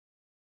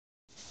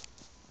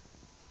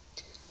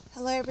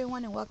Hello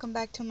everyone and welcome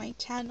back to my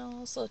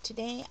channel. So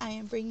today I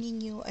am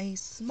bringing you a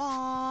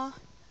small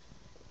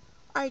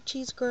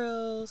Archies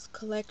Girls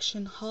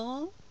collection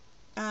haul.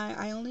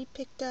 I only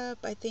picked up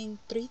I think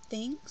 3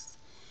 things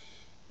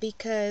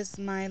because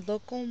my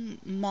local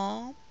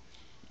mall,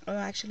 or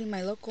actually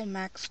my local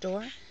Mac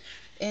store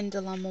in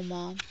Delamo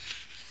Mall,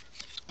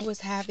 was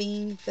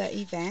having the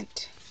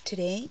event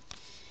today.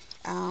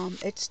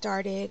 It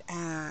started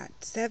at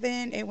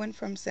 7. It went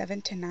from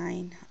 7 to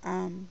 9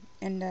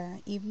 in the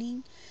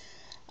evening.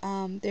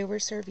 They were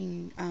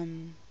serving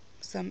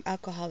some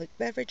alcoholic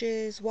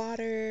beverages,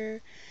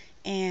 water,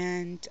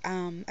 and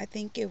I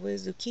think it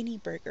was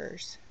zucchini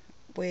burgers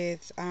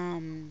with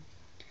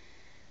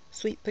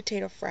sweet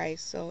potato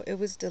fries. So it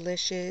was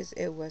delicious.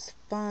 It was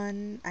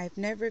fun. I've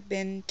never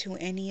been to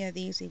any of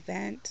these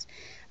events.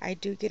 I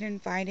do get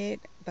invited,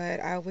 but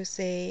I always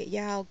say,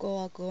 yeah, I'll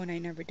go, and I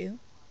never do.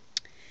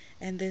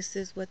 And this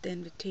is what the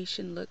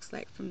invitation looks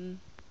like from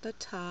the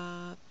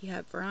top. You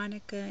have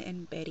Veronica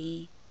and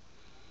Betty.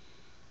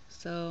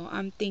 So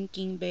I'm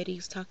thinking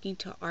Betty's talking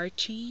to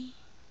Archie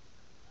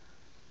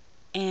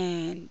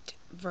and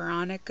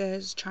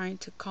Veronica's trying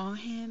to call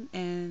him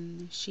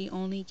and she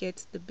only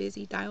gets the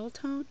busy dial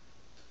tone.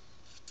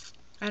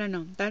 I don't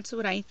know. That's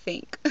what I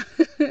think.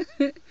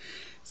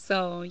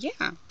 So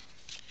yeah.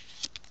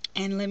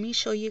 And let me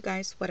show you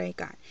guys what I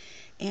got.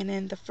 And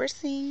then the first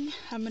thing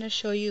I'm going to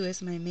show you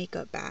is my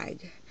makeup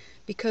bag.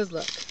 Because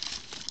look,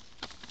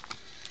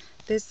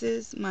 this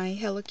is my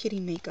Hello Kitty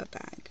makeup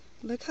bag.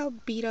 Look how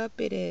beat up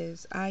it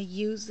is. I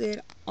use it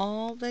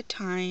all the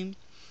time.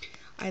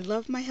 I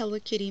love my Hello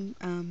Kitty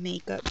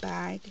makeup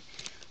bag.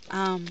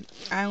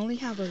 I only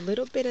have a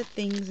little bit of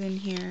things in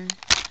here.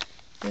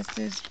 This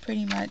is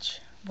pretty much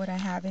what I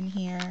have in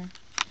here.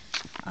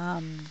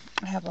 I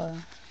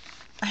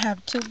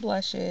have 2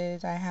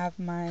 blushes. I have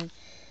my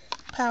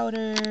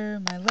powder,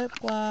 my lip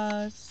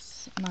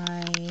gloss,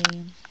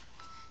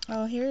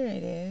 here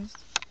it is.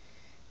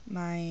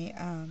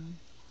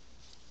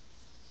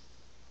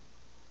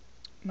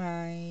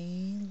 My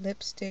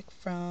lipstick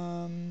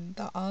from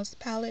the Oz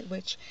palette,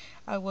 which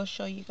I will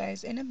show you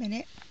guys in a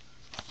minute.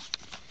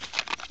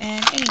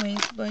 And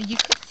anyways, but you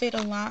could fit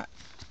a lot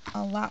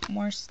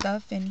more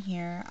stuff in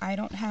here. I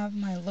don't have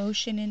my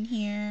lotion in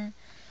here.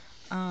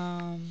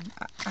 I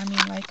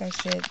mean, like I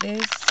said,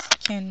 this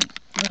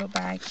little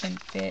bag can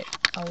fit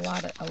a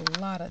lot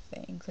of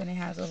things, and it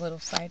has a little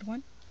side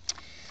one.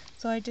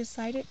 So I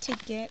decided to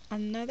get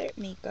another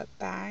makeup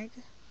bag.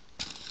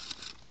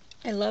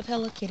 I love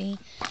Hello Kitty,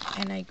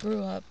 and I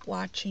grew up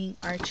watching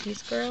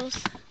Archies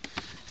Girls.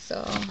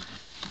 So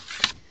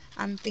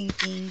I'm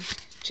thinking,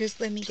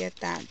 just let me get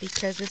that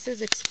because this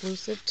is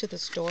exclusive to the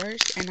stores,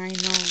 and I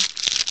know.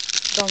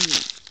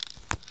 Don't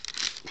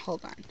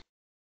hold on.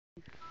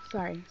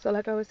 Sorry. So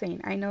like I was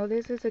saying, I know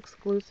this is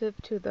exclusive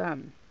to the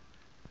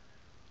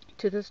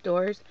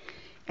stores,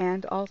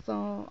 and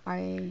also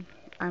I'm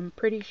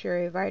pretty sure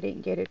if I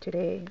didn't get it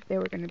today, they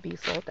were going to be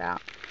sold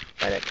out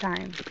by the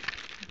time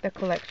the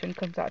collection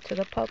comes out to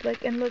the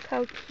public. And look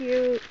how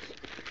cute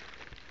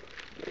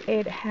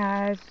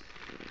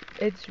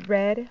it's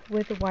red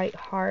with white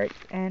hearts,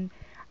 and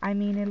I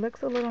mean, it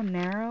looks a little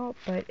narrow,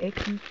 but it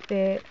can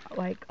fit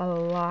like a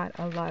lot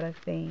of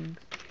things.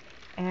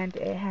 And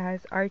it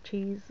has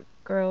Archie's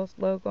Girls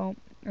logo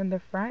in the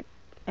front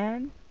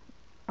and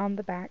on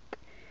the back.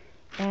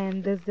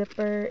 And the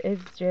zipper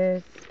is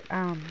just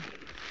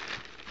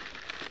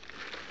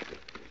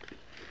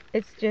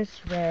it's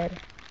just red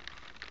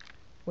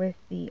with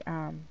the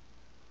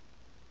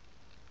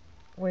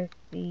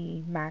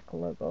MAC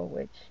logo,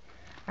 which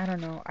I don't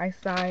know. I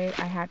saw it.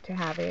 I had to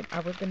have it. I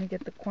was going to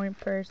get the coin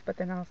purse, but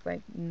then I was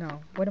like,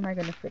 no. What am I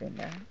going to fit in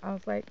there? I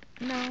was like,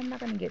 no, I'm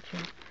not going to get you.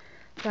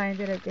 So I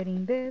ended up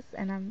getting this,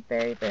 and I'm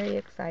very, very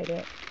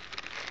excited.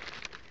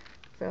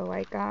 So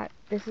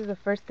this is the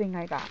first thing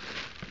I got.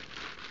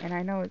 And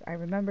I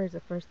remember it's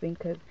the first thing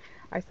because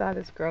I saw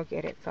this girl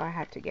get it, so I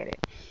had to get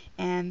it.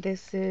 And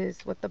this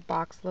is what the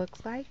box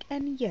looks like.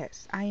 And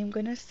yes, I am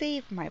going to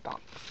save my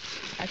box.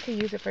 I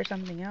could use it for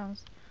something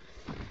else.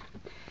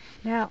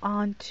 Now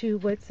on to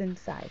what's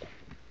inside.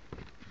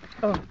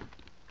 Oh,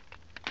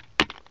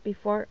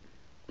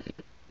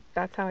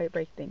 that's how I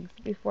break things.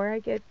 Before I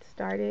get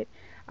started,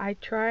 I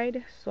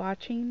tried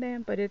swatching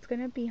them, but it's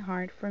going to be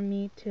hard for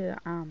me to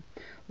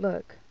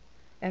look.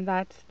 And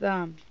that's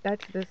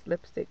this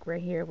lipstick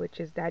right here, which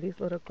is Daddy's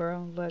Little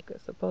Girl. Look,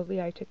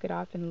 supposedly I took it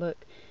off, and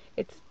look,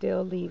 it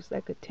still leaves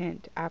like a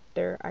tint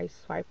after I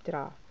swiped it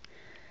off.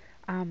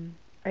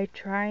 I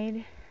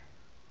tried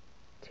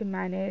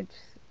managing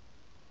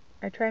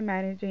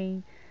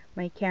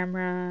my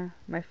camera,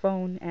 my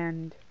phone,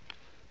 and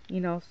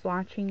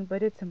swatching,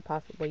 but it's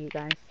impossible, you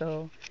guys.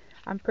 So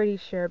I'm pretty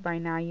sure by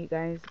now you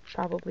guys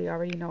probably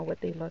already know what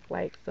they look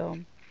like. So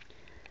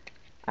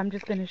I'm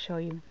just gonna show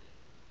you.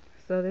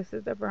 So this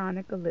is the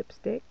Veronica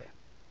lipstick,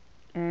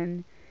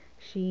 and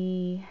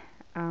she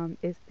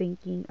is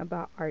thinking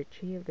about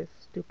Archie if this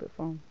stupid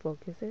phone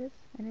focuses,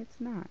 and it's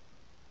not.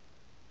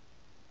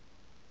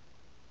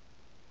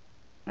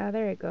 Oh,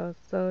 there it goes.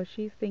 So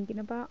she's thinking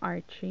about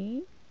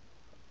Archie,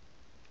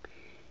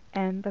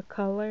 And the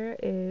color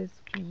is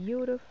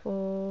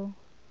beautiful.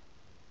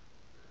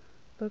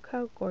 Look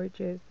how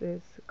gorgeous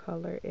this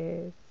color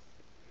is.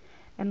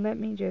 And let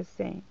me just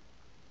say,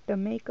 the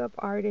makeup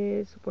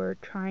artists were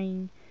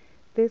trying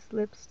this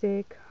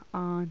lipstick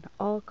on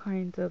all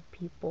kinds of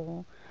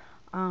people.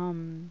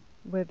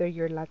 Whether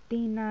you're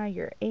Latina,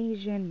 you're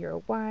Asian, you're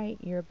white,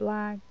 you're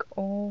black,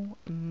 oh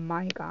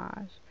my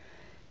gosh.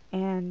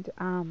 And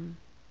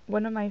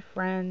one of my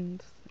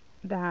friends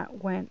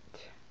that went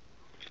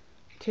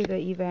to the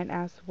event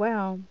as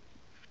well,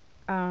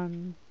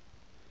 um,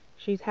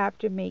 she's half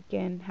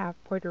Jamaican, half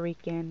Puerto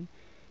Rican.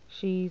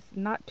 She's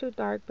not too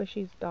dark, but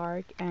she's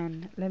dark.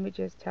 And let me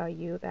just tell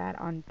you that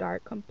on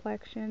dark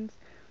complexions,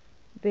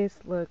 this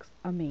looks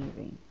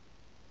amazing.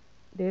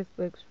 This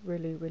looks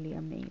really, really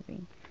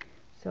amazing.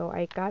 So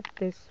I got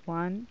this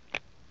one.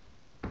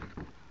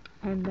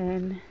 And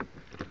then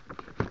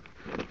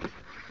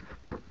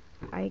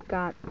I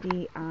got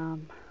the,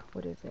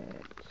 what is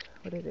it?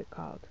 What is it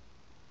called?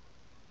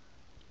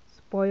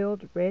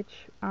 Spoiled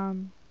Rich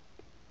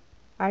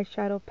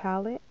eyeshadow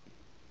palette.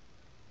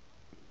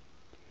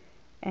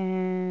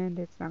 And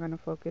it's not gonna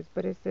focus,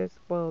 but it says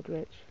Spoiled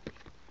Rich.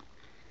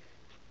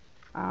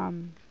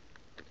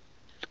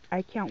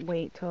 I can't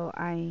wait till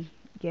I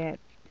get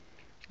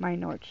my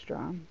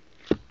Nordstrom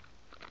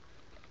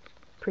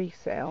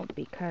pre-sale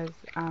because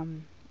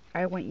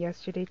I went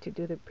yesterday to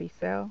do the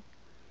pre-sale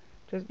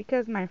just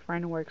because my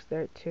friend works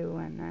there too,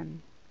 and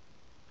then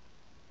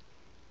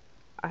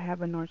I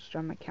have a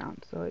Nordstrom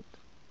account, so it's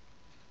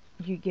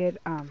you get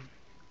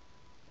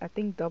I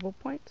think double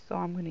points, so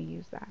I'm gonna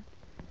use that.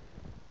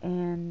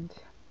 And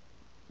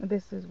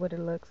this is what it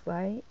looks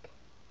like.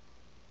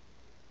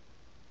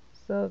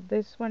 So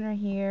this one right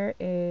here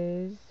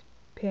is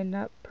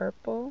Pinup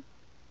Purple.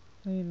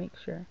 Let me make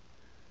sure.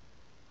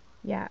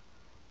 Yeah,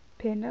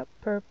 Pinup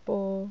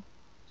Purple,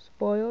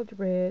 Spoiled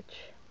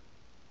Rich,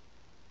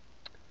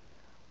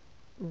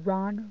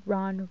 Run,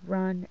 Run,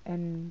 Run,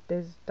 and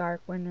this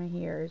dark one right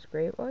here is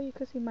great. Oh, you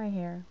can see my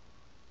hair.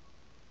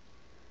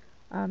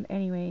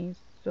 Anyways,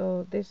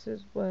 so this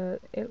is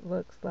what it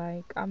looks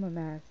like. I'm a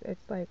mess.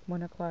 It's like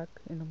 1 o'clock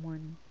in the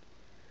morning.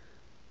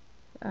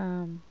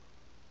 And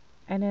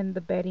then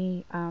the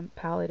Betty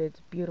palette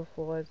is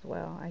beautiful as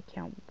well. I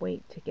can't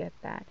wait to get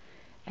that.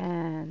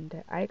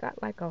 And I got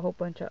like a whole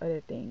bunch of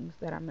other things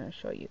that I'm going to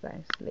show you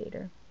guys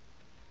later.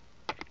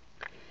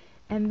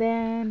 And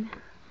then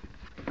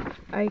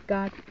I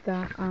got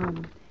the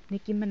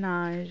Nicki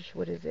Minaj,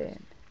 what is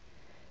it?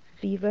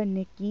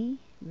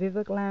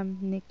 Viva Glam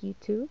Nicki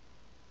 2.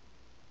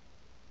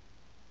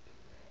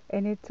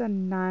 And it's a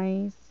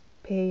nice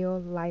pale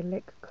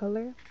lilac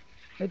color.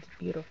 It's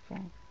beautiful.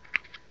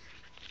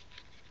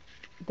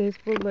 This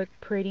will look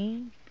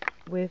pretty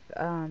with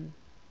a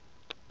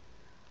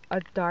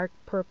dark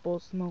purple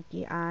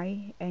smoky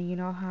eye. And you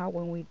know how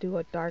when we do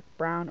a dark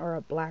brown or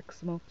a black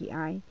smoky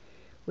eye,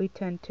 we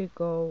tend to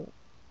go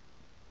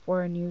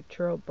for a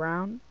neutral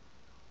brown.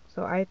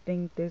 So I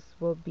think this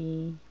will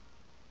be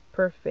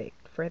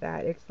perfect for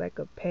that. It's like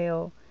a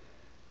pale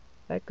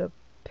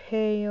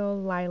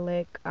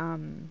lilac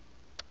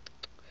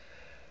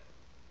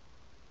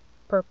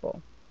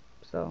purple.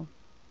 So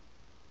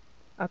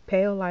a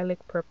pale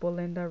lilac purple,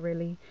 Linda,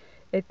 really.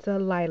 It's a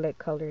lilac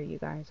color, you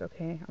guys,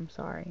 okay? I'm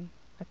sorry.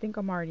 I think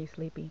I'm already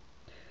sleepy.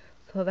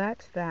 So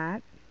that's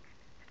that.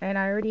 And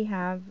I already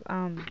have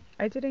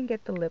I didn't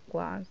get the lip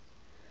gloss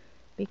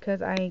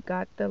because I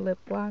got the lip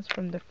gloss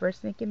from the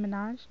first Nicki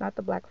Minaj, not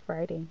the Black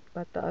Friday,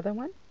 but the other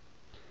one.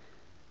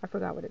 I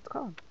forgot what it's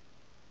called.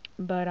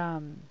 But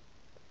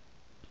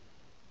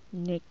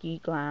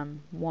Nicki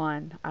Glam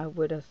 1, I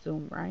would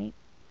assume, right?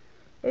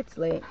 It's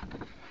late.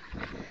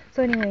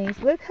 So anyways,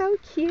 look how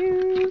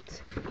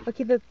cute.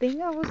 Okay, the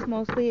thing I was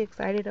mostly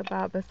excited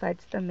about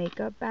besides the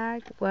makeup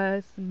bag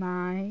was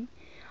my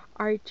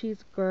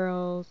Archies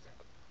Girls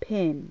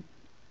pin.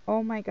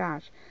 Oh my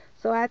gosh.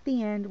 So at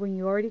the end, when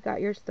you already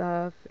got your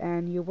stuff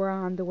and you were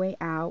on the way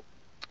out,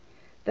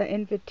 the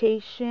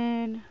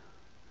invitation,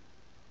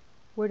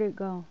 where'd it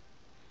go?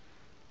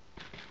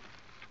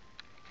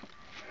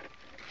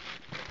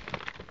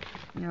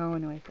 No,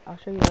 anyways, I'll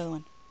show you the other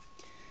one.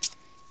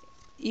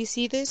 You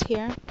see this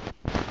here?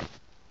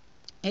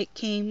 It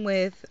came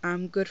with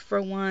good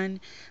for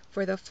one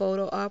for the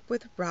photo op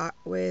with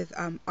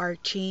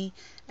Archie,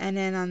 and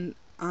then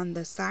on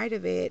the side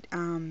of it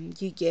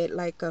you get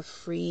like a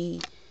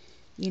free,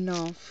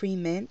 free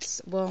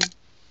mints. Well,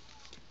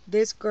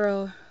 this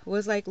girl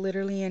was like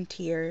literally in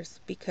tears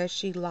because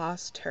she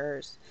lost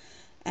hers.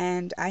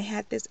 And I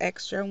had this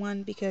extra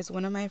one because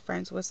one of my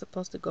friends was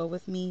supposed to go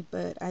with me,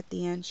 but at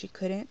the end she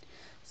couldn't.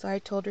 So I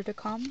told her to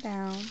calm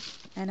down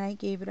and I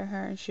gave it to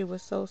her, and she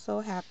was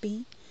so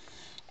happy.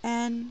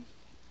 And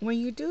when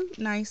you do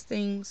nice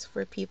things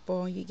for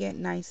people, you get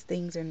nice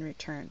things in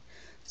return.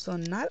 So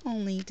not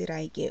only did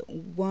I get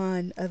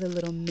one of the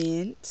little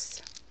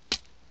mints,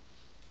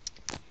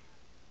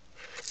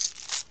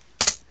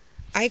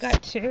 I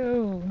got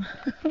two.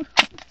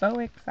 So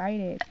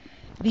excited.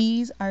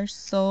 These are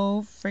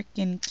so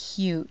freaking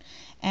cute.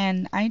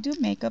 And I do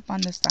makeup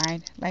on the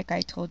side, like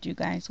I told you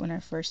guys when I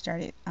first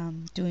started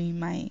doing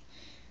my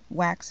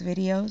wax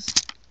videos.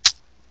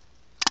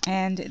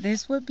 And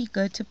this would be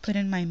good to put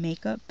in my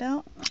makeup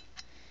belt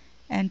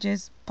and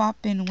just pop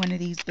in one of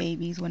these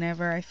babies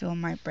whenever I feel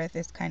my breath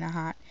is kind of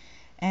hot.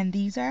 And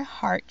these are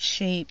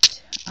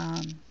heart-shaped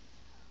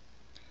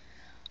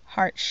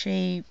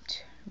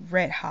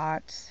red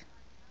hots.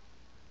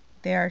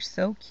 They are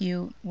so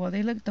cute. Well,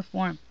 they look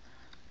deformed,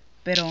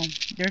 but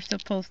they're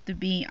supposed to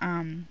be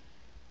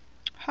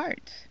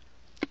hearts,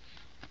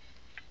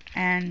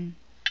 and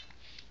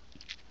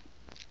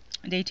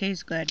they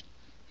taste good.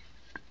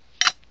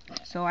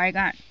 So I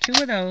got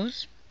 2 of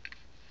those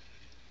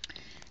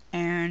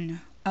and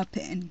a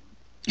pin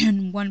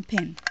and 1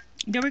 pin.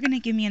 They were gonna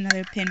give me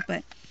another pin,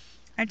 but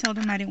I told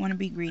them I didn't want to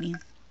be greedy.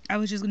 I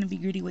was just gonna be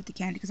greedy with the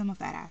candy because I'm a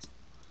fat ass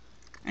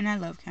and I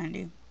love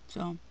candy.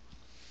 So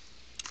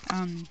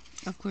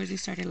of course they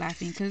started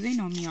laughing because they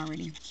know me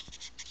already.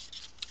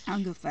 I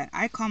don't give a fat.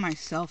 I call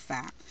myself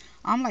fat.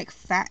 I'm like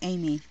Fat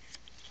Amy.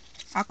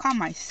 I call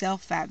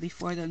myself fat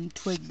before the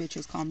twig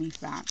bitches call me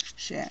fat.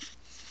 Shit.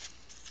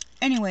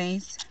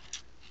 Anyways,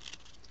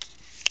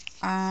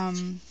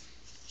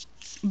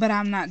 but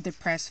I'm not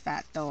depressed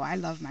fat though. I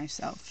love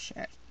myself.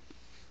 Shit.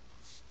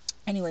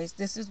 Anyways,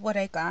 this is what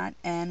I got,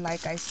 and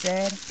like I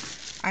said,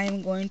 I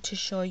am going to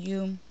show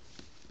you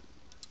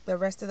the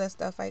rest of the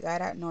stuff I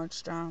got at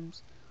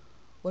Nordstrom's.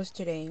 What's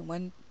today?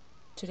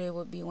 Today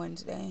would be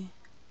Wednesday.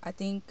 I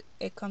think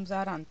it comes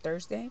out on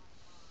Thursday.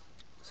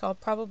 So I'll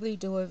probably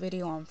do a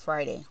video on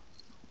Friday.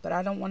 But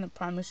I don't want to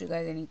promise you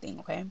guys anything,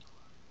 okay?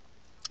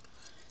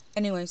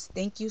 Anyways,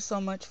 thank you so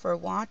much for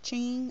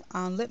watching.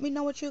 Let me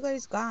know what you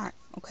guys got,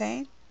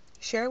 okay?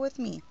 Share with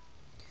me.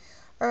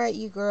 Alright,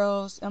 you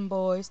girls and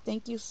boys,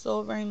 thank you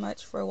so very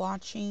much for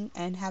watching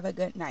and have a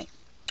good night.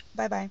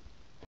 Bye-bye.